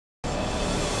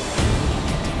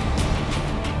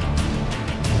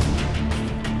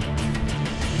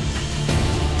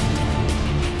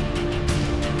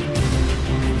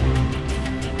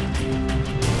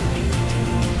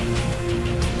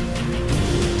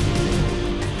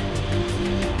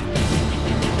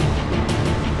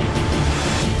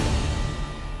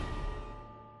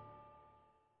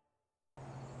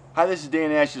Hi, this is Dan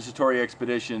Nash of Satori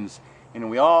Expeditions, and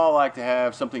we all like to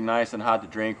have something nice and hot to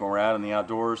drink when we're out in the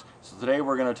outdoors. So today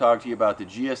we're going to talk to you about the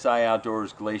GSI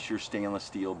Outdoors Glacier stainless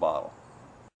steel bottle.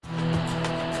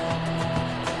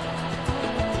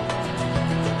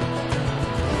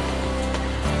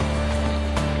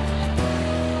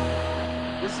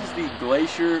 This is the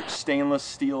Glacier stainless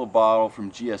steel bottle from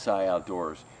GSI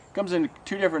Outdoors. It comes in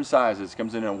two different sizes. It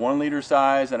comes in a 1 liter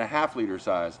size and a ½ liter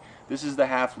size. This is the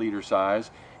 ½ liter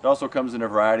size. It also comes in a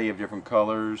variety of different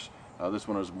colors. This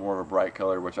one is more of a bright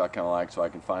color, which I kind of like, so I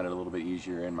can find it a little bit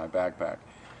easier in my backpack.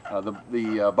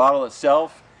 The bottle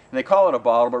itself, and they call it a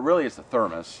bottle, but really it's a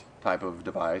thermos type of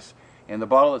device. And the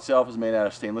bottle itself is made out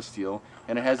of stainless steel,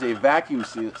 and it has a vacuum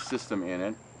system in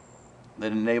it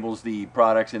that enables the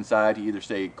products inside to either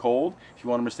stay cold, if you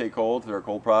want them to stay cold, if they're a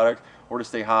cold product, or to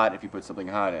stay hot if you put something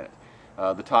hot in it.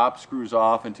 The top screws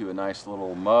off into a nice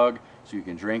little mug so you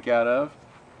can drink out of,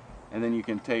 and then you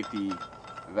can take the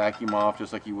vacuum off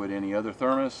just like you would any other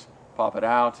thermos, pop it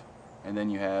out, and then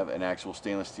you have an actual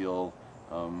stainless steel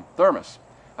thermos.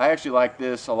 I actually like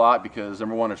this a lot because,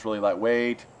 number one, it's really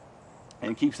lightweight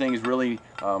and keeps things really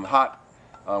hot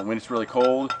when it's really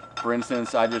cold. For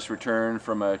instance, I just returned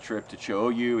from a trip to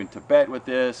Choyu in Tibet with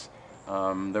this.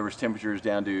 There was temperatures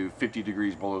down to 50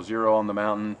 degrees below zero on the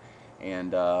mountain,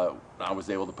 and I was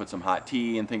able to put some hot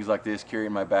tea and things like this, carry it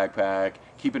in my backpack,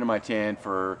 keep it in my tent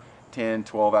for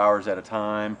 10-12 hours at a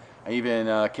time. I even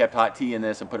kept hot tea in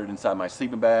this and put it inside my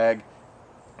sleeping bag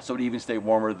so it even stayed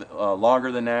warmer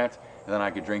longer than that, and then I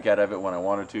could drink out of it when I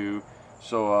wanted to.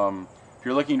 So if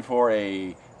you're looking for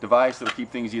a device that will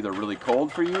keep things either really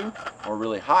cold for you or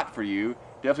really hot for you,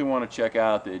 definitely want to check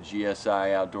out the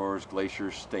GSI Outdoors Glacier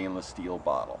stainless steel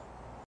bottle.